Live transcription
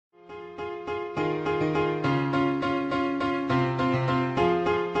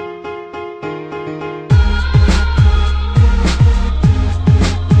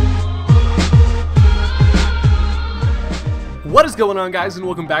going on, guys, and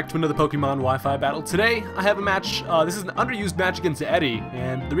welcome back to another Pokemon Wi-Fi battle. Today, I have a match. This is an underused match against Eddie,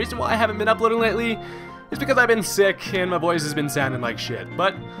 and the reason why I haven't been uploading lately is because I've been sick and my voice has been sounding like shit.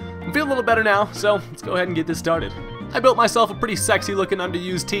 But I'm feeling a little better now, so let's go ahead and get this started. I built myself a pretty sexy looking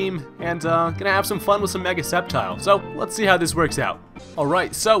underused team, and gonna have some fun with some Mega Sceptile, so let's see how this works out.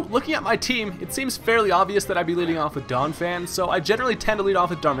 Alright, so looking at my team, it seems fairly obvious that I'd be leading off with Donphan, so I generally tend to lead off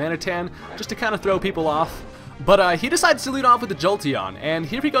with Darmanitan, just to kind of throw people off. But he decides to lead off with the Jolteon, and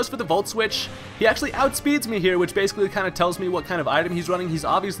here he goes for the Volt Switch. He actually outspeeds me here, which basically kind of tells me what kind of item he's running. He's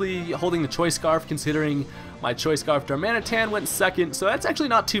obviously holding the Choice Scarf, considering my Choice Scarf Darmanitan went second, so that's actually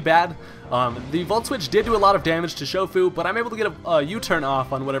not too bad. The Volt Switch did do a lot of damage to Shofu, but I'm able to get a U-turn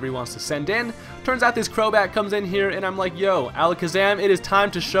off on whatever he wants to send in. Turns out this Crobat comes in here, and I'm like, yo, Alakazam, it is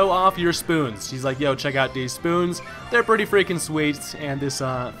time to show off your spoons. She's like, yo, check out these spoons. They're pretty freaking sweet, and this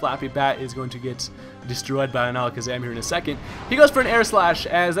Flappy Bat is going to get destroyed by an Alakazam here in a second. He goes for an Air Slash,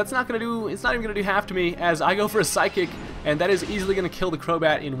 as that's not gonna do, it's not even gonna do half to me, as I go for a Psychic, and that is easily gonna kill the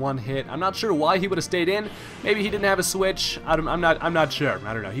Crobat in one hit. I'm not sure why he would have stayed in. Maybe he didn't have a switch. I'm not sure.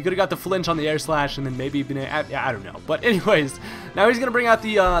 I don't know. He could have got the flinch on the Air Slash, and then maybe been I don't know. But anyways, now he's gonna bring out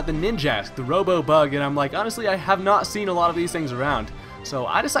the Ninjask, the Robo Bug, and I'm like, honestly, I have not seen a lot of these things around. So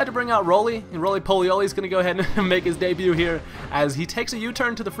I decided to bring out Roly, and Roly-Poly is going to go ahead and make his debut here as he takes a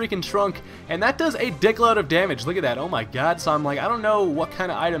U-turn to the freaking trunk, and that does a dickload of damage. Look at that. Oh my god. So I'm like, I don't know what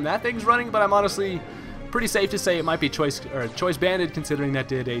kind of item that thing's running, but I'm honestly pretty safe to say it might be Choice Banded, considering that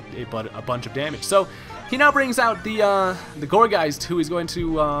did a bunch of damage. So he now brings out the Gourgeist, who is going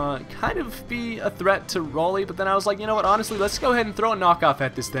to kind of be a threat to Roly, but then I was like, you know what, honestly, let's go ahead and throw a knockoff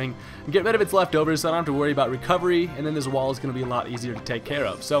at this thing and get rid of its leftovers so I don't have to worry about recovery, and then this wall is going to be a lot easier to take care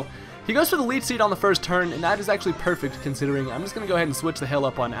of. So he goes for the Leech Seed on the first turn, and that is actually perfect, considering I'm just going to go ahead and switch the hell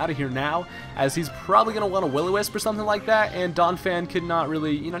up on out of here now, as he's probably going to want a Will-O-Wisp or something like that, and Donphan could not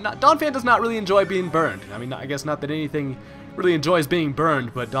really, Donphan does not really enjoy being burned. I mean, I guess not that anything really enjoys being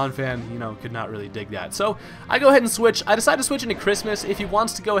burned, but Donphan, could not really dig that. So I go ahead and switch. I decide to switch into Christmas. If he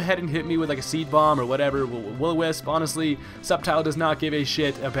wants to go ahead and hit me with like a Seed Bomb or whatever, Will-O-Wisp, honestly, Sceptile does not give a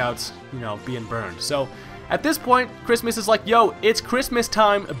shit about, being burned. So at this point, Christmas is like, yo, it's Christmas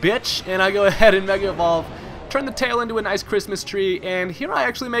time, bitch, and I go ahead and Mega Evolve, turn the tail into a nice Christmas tree, and here I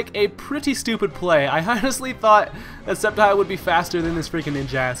actually make a pretty stupid play. I honestly thought that Sceptile would be faster than this freaking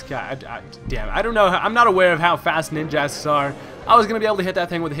Ninjask. Damn, I don't know. I'm not aware of how fast Ninjasks are. I was going to be able to hit that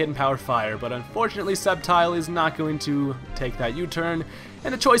thing with a Hidden Power Fire, but unfortunately Sceptile is not going to take that U-turn,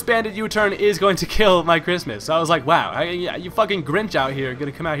 and the Choice Banded U-turn is going to kill my Christmas. So I was like, wow, you fucking Grinch out here,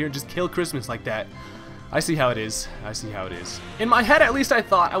 gonna come out here and just kill Christmas like that. I see how it is. I see how it is. In my head, at least, I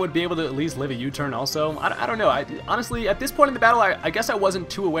thought I would be able to at least live a U-turn also. I don't know. Honestly, at this point in the battle, I guess I wasn't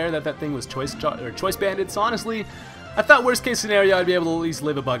too aware that that thing was Choice Banded. So honestly, I thought worst case scenario, I'd be able to at least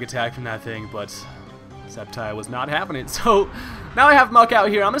live a Bug Attack from that thing, but Sceptile was not having it. So now I have Muck out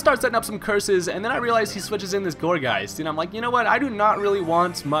here. I'm going to start setting up some curses, and then I realize he switches in this Gourgeist. And I'm like, you know what? I do not really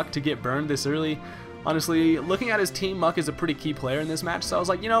want Muck to get burned this early. Honestly, looking at his team, Muck is a pretty key player in this match, so I was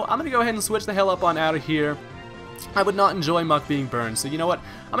like, I'm going to go ahead and switch the hell up on out of here. I would not enjoy Muck being burned, so you know what?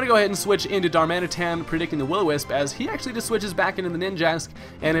 I'm going to go ahead and switch into Darmanitan, predicting the Will-O-Wisp, as he actually just switches back into the Ninjask,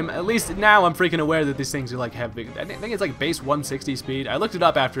 and at least now I'm freaking aware that these things are like have big, I think it's like base 160 speed. I looked it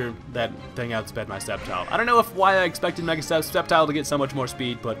up after that thing outsped my Sceptile. I don't know why I expected Mega Sceptile to get so much more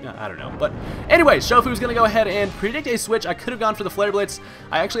speed, but I don't know. But anyways, Shofu's going to go ahead and predict a switch. I could have gone for the Flare Blitz.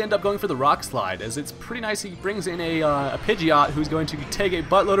 I actually end up going for the Rock Slide, as it's pretty nice. He brings in a Pidgeot, who's going to take a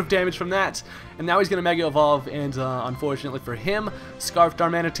buttload of damage from that, and now he's going to Mega Evolve, and unfortunately for him, Scarf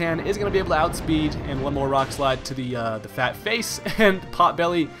Darmanitan is going to be able to outspeed, and one more Rock Slide to the fat face, and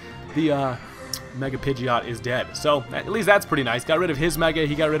Potbelly, the Mega Pidgeot, is dead. So at least that's pretty nice. Got rid of his Mega,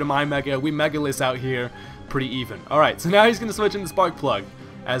 he got rid of my Mega. We Megaless out here, pretty even. Alright, so now he's going to switch into Spark Plug,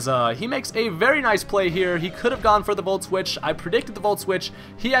 as he makes a very nice play here. He could have gone for the Volt Switch. I predicted the Volt Switch.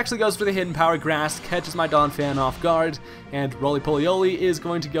 He actually goes for the Hidden Power Grass, catches my Donphan off guard, and Roly-Poly is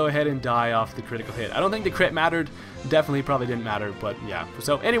going to go ahead and die off the critical hit. I don't think the crit mattered. Definitely probably didn't matter, but yeah.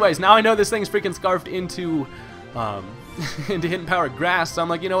 So anyways, now I know this thing's freaking scarfed into into Hidden Power Grass, so I'm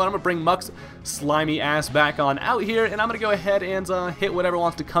like, you know what, I'm gonna bring Muck's slimy ass back on out here, and I'm gonna go ahead and hit whatever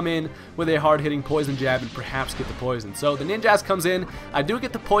wants to come in with a hard-hitting Poison Jab and perhaps get the poison. So the Ninjask comes in, I do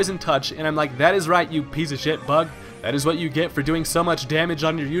get the Poison Touch, and I'm like, that is right, you piece of shit bug. That is what you get for doing so much damage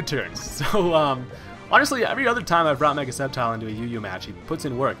on your U-turns. So honestly, every other time I've brought Mega Sceptile into a UU match, he puts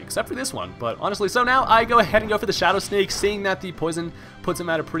in work, except for this one. But honestly, so now I go ahead and go for the Shadow Sneak, seeing that the poison puts him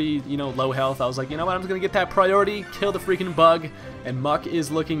at a pretty, low health. I was like, you know what, I'm just going to get that priority, kill the freaking bug, and Muck is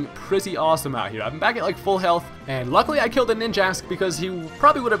looking pretty awesome out here. I'm back at like full health. And luckily I killed a Ninjask because he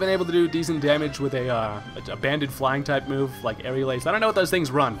probably would have been able to do decent damage with a banded flying type move like aerial ace. I don't know what those things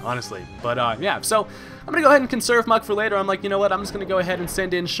run, honestly. But yeah, so I'm going to go ahead and conserve Muck for later. I'm like, you know what, I'm just going to go ahead and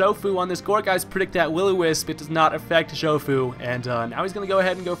send in Shofu on this Gore Guys. Predict that Will-O-Wisp. It does not affect Shofu. And now he's going to go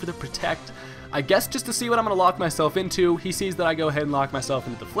ahead and go for the Protect. I guess just to see what I'm going to lock myself into. He sees that I go ahead and lock myself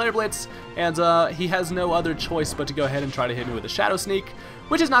into the Flare Blitz, and he has no other choice but to go ahead and try to hit me with a Shadow Sneak,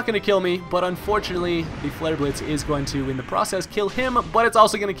 which is not going to kill me, but unfortunately the Flare Blitz is going to, in the process, kill him, but it's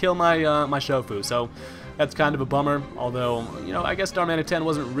also going to kill my my Shofu, so that's kind of a bummer, although, you know, I guess Darmana 10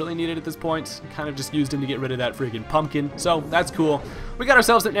 wasn't really needed at this point. Kind of just used him to get rid of that freaking pumpkin, so that's cool. We got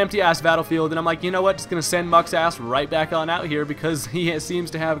ourselves an empty-ass battlefield, and I'm like, you know what, just going to send Muck's ass right back on out here because he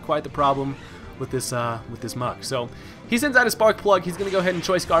seems to have quite the problem with this Muck. So he sends out a Spark Plug. He's going to go ahead and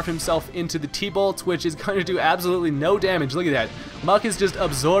Choice Scarf himself into the T-Bolt, which is going to do absolutely no damage. Look at that. Muck is just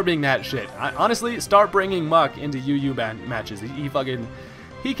absorbing that shit. Honestly, start bringing Muck into UU matches.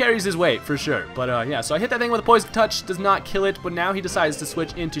 He carries his weight for sure. But yeah, so I hit that thing with a Poison Touch, does not kill it, but now he decides to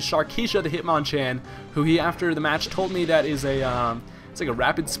switch into Sharkeisha, the Hitmonchan, who he, after the match, told me that is a it's like a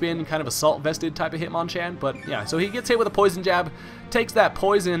rapid spin, kind of assault vested type of Hitmonchan. But yeah, so he gets hit with a Poison Jab, takes that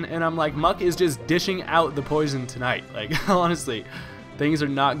poison, and I'm like, Muck is just dishing out the poison tonight. Like, honestly, things are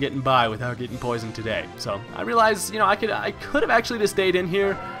not getting by without getting poisoned today. So I realized, you know, I could have actually just stayed in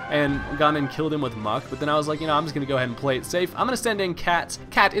here and gone and killed him with Muck, but then I was like, you know, I'm just going to go ahead and play it safe. I'm going to send in Cat.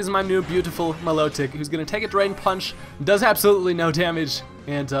 Cat is my new beautiful Milotic, who's going to take a Drain Punch, does absolutely no damage,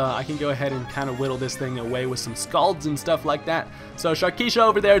 and I can go ahead and kind of whittle this thing away with some Scalds and stuff like that. So Sharkeisha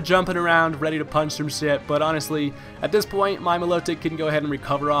over there jumping around, ready to punch some shit, but honestly, at this point, my Milotic can go ahead and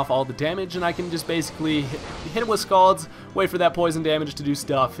recover off all the damage, and I can just basically hit him with Scalds, wait for that poison damage to do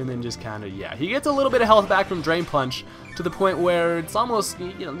stuff, and then just kind of, yeah. He gets a little bit of health back from Drain Punch, to the point where it's almost,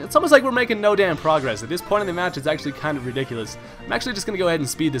 you know, it's almost like we're making no damn progress. At this point in the match, it's actually kind of ridiculous. I'm actually just going to go ahead and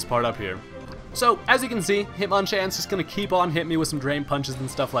speed this part up here. So, as you can see, Hitmonchan's just going to keep on hitting me with some Drain Punches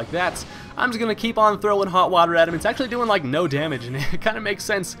and stuff like that. I'm just going to keep on throwing hot water at him. It's actually doing, like, no damage, and it kind of makes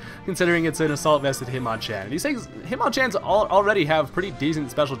sense considering it's an Assault Vested Hitmonchan. These things, Hitmonchans already have pretty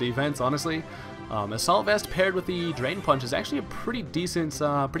decent special defense, honestly. Assault Vest paired with the Drain Punch is actually a pretty decent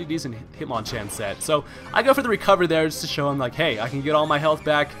Hitmonchan set. So I go for the recover there just to show him like, hey, I can get all my health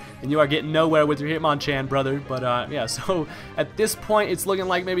back, and you are getting nowhere with your Hitmonchan, brother. But yeah, so at this point, it's looking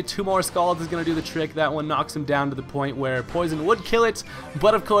like maybe 2 more Scalds is going to do the trick. That one knocks him down to the point where Poison would kill it,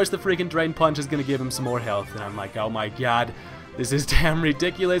 but of course the freaking Drain Punch is going to give him some more health. And I'm like, oh my god. This is damn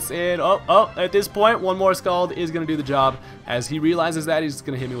ridiculous, and at this point, 1 more Scald is going to do the job. As he realizes that, he's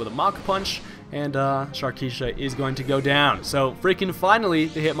going to hit me with a Mach Punch, and Sharkeisha is going to go down. So, freaking finally,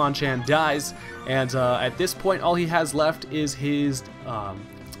 the Hitmonchan dies, and at this point, all he has left is his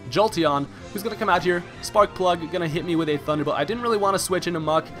Jolteon, who's going to come out here, Spark Plug, going to hit me with a Thunderbolt. I didn't really want to switch into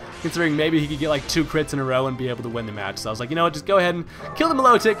Muck, considering maybe he could get like 2 crits in a row and be able to win the match. So I was like, you know what, just go ahead and kill the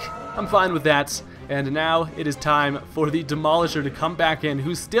Milotic. I'm fine with that. And now it is time for the Demolisher to come back in,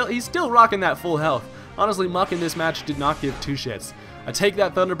 he's still rocking that full health. Honestly, Muck in this match did not give 2 shits. I take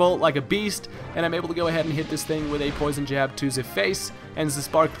that Thunderbolt like a beast, and I'm able to go ahead and hit this thing with a Poison Jab to the face, and the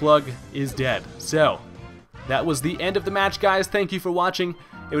Spark Plug is dead. So, that was the end of the match, guys. Thank you for watching.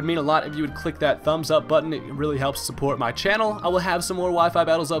 It would mean a lot if you would click that thumbs up button. It really helps support my channel. I will have some more Wi-Fi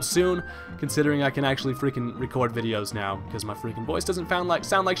battles up soon, considering I can actually freaking record videos now, because my freaking voice doesn't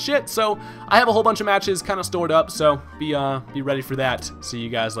sound like shit. So I have a whole bunch of matches kind of stored up, so be ready for that. See you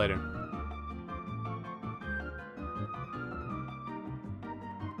guys later.